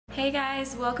Hey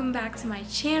guys, welcome back to my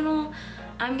channel.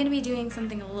 I'm gonna be doing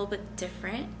something a little bit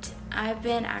different. I've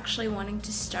been actually wanting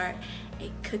to start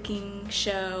a cooking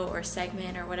show or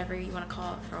segment or whatever you want to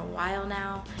call it for a while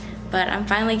now, but I'm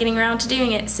finally getting around to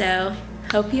doing it, so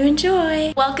hope you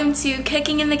enjoy. Welcome to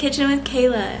Cooking in the Kitchen with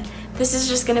Kayla. This is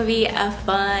just gonna be a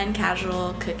fun,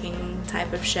 casual cooking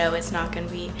type of show. It's not gonna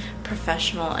be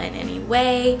professional in any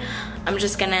way. I'm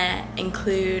just gonna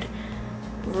include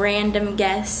random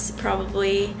guests,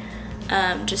 probably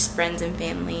just friends and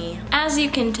family. As you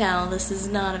can tell, this is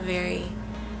not a very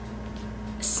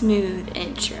smooth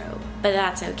intro, but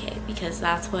that's okay because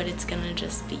that's what it's gonna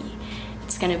just be.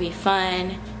 It's gonna be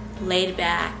fun, laid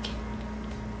back,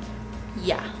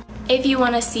 yeah. If you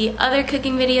want to see other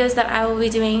cooking videos that I will be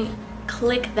doing,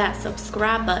 click that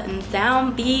subscribe button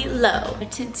down below.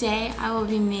 Today I will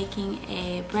be making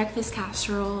a breakfast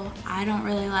casserole. I don't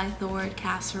really like the word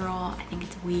casserole. I think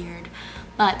it's weird,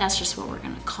 but that's just what we're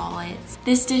gonna call it.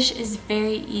 This dish is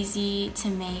very easy to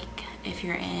make if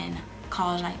you're in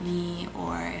college like me,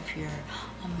 or if you're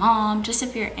a mom, just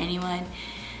if you're anyone.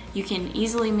 You can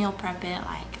easily meal prep it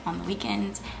like on the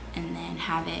weekends and then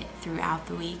have it throughout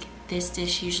the week. This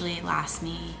dish usually lasts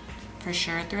me for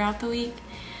sure throughout the week.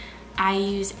 I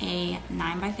use a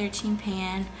 9x13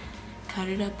 pan, cut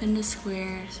it up into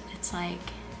squares. It's like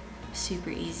super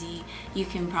easy. You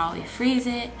can probably freeze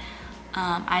it.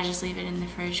 I just leave it in the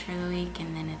fridge for the week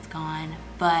and then it's gone.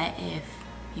 But if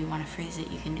you want to freeze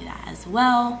it, you can do that as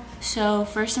well. So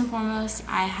first and foremost,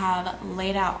 I have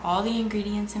laid out all the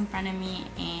ingredients in front of me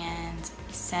and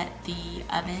set the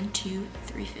oven to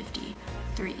 350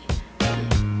 degrees.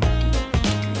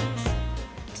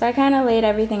 So I kind of laid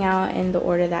everything out in the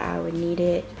order that I would need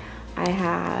it. I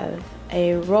have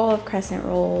a roll of crescent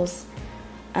rolls.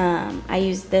 I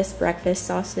use this breakfast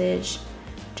sausage,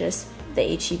 just the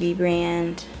H-E-B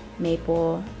brand,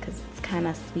 maple, because it's kind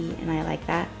of sweet and I like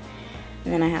that.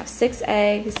 And then I have 6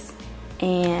 eggs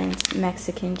and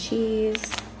Mexican cheese.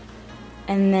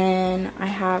 And then I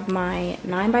have my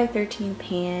 9x13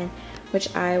 pan,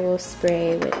 which I will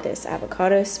spray with this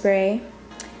avocado spray.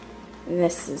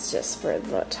 This is just for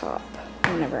the top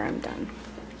whenever I'm done.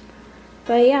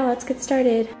 But yeah, let's get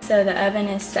started. So the oven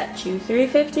is set to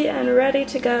 350 and ready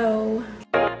to go.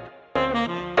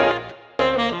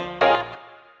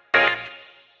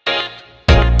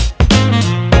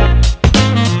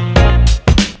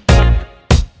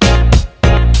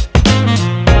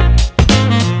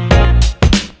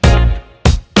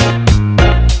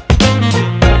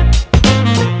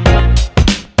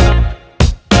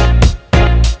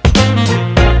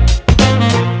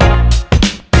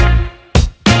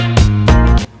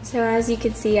 So as you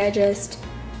can see, I just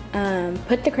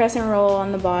put the crescent roll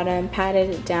on the bottom, patted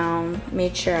it down,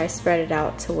 made sure I spread it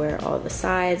out to where all the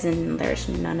sides and there's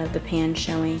none of the pan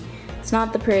showing. It's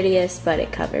not the prettiest, but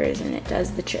it covers and it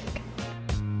does the trick.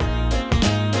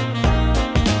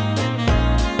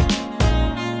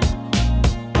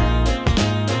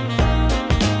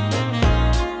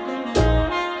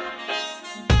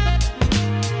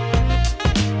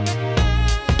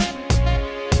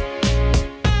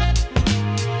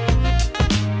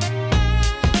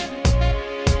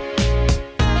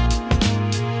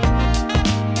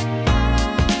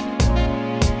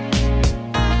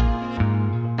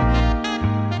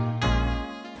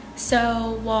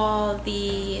 So while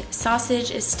the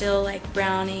sausage is still like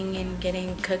browning and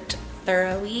getting cooked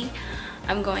thoroughly,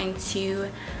 I'm going to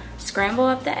scramble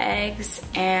up the eggs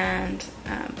and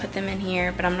put them in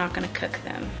here, but I'm not going to cook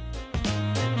them.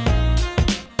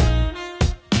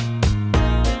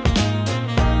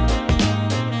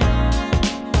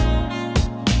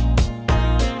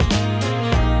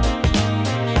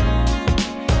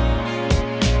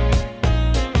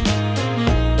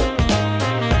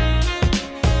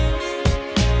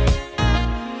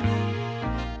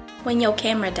 When your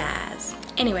camera dies.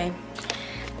 Anyway,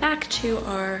 back to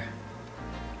our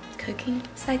cooking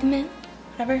segment,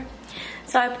 whatever.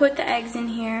 So I put the eggs in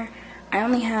here. I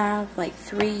only have like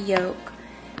 3 yolk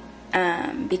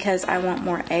because I want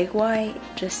more egg white,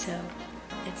 just so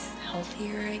it's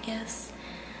healthier, I guess.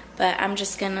 But I'm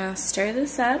just gonna stir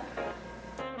this up.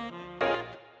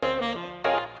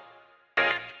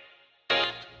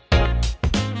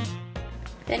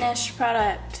 Finished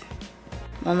product.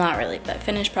 Well, not really, but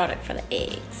finished product for the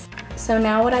eggs. So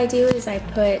now what I do is I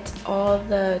put all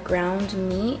the ground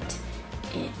meat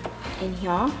in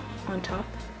here on top,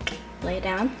 lay it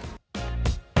down.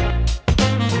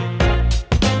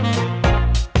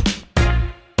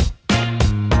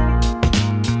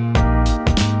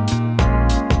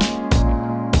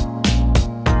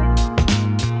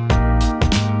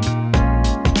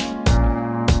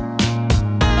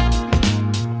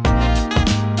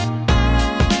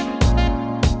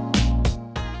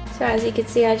 as you can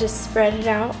see, I just spread it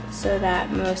out so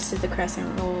that most of the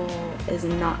crescent roll is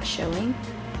not showing.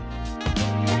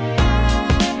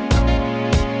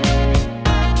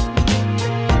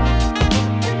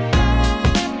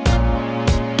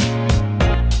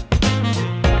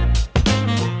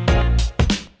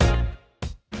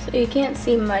 So you can't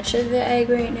see much of the egg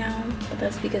right now, but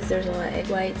that's because there's a lot of egg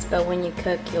whites, but when you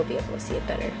cook, you'll be able to see it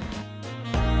better.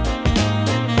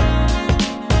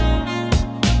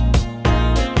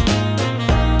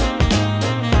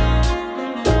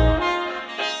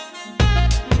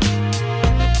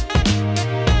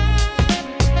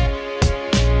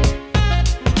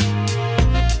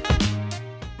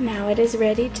 Now it is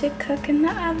ready to cook in the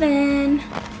oven.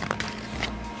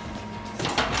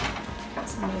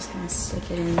 So I'm just gonna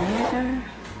stick it in there.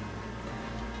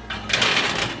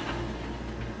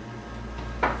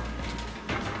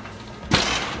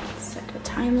 Set a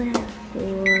timer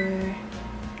for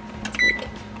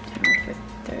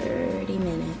 30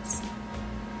 minutes.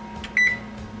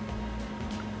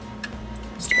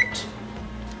 Start.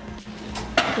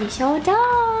 It's all done.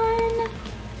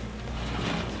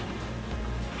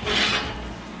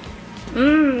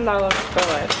 That looks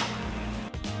good.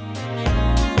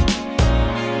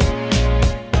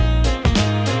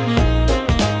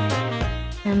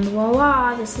 And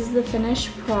voila, this is the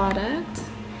finished product.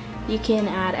 You can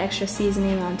add extra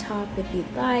seasoning on top if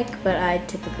you'd like, but I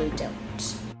typically don't.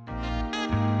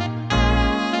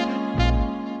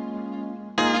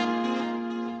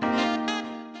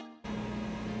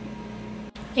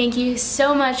 Thank you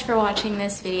so much for watching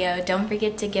this video. Don't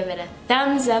forget to give it a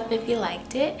thumbs up if you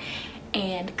liked it,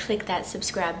 and click that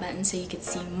subscribe button so you can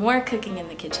see more Cooking in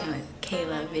the Kitchen with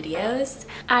Kayla videos.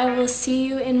 I will see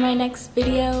you in my next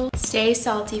video. Stay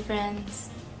salty, friends.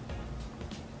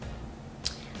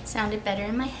 Sounded better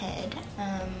in my head.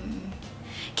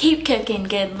 Keep cooking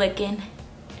good looking.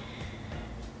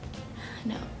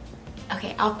 No.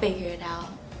 Okay, I'll figure it out.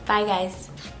 Bye, guys.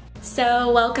 So,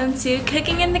 welcome to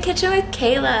Cooking in the Kitchen with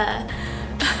Kayla.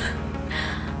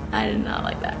 I did not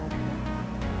like that.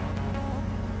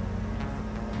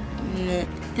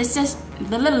 This just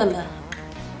blah, blah, blah, blah.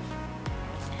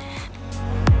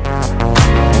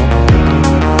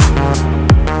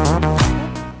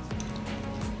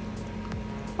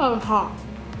 Oh, hot.